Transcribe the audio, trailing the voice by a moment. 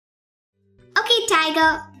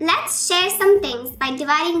Tiger, let's share some things by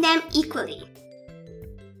dividing them equally.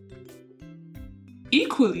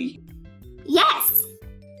 Equally? Yes.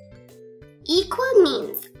 Equal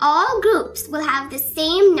means all groups will have the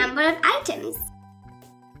same number of items.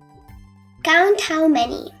 Count how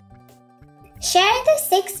many. Share the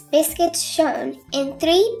 6 biscuits shown in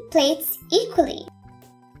 3 plates equally.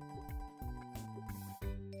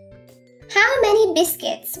 How many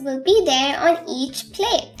biscuits will be there on each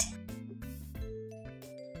plate?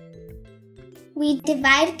 We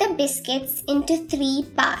divide the biscuits into 3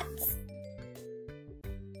 parts.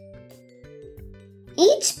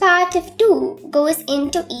 Each part of 2 goes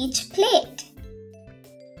into each plate.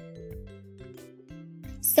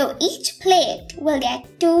 So each plate will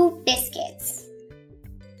get 2 biscuits.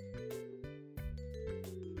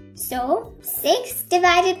 So 6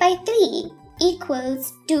 divided by 3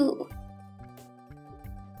 equals 2.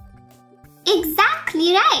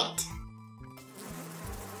 Exactly right!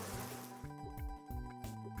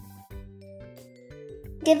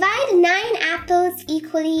 Divide 9 apples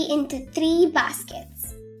equally into 3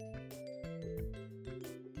 baskets.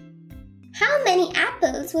 How many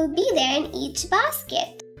apples will be there in each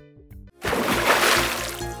basket?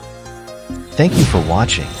 Thank you for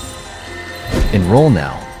watching. Enroll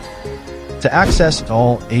now. To access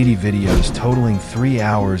all 80 videos totaling 3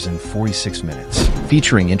 hours and 46 minutes,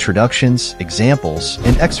 featuring introductions, examples,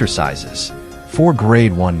 and exercises for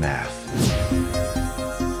Grade 1 Math.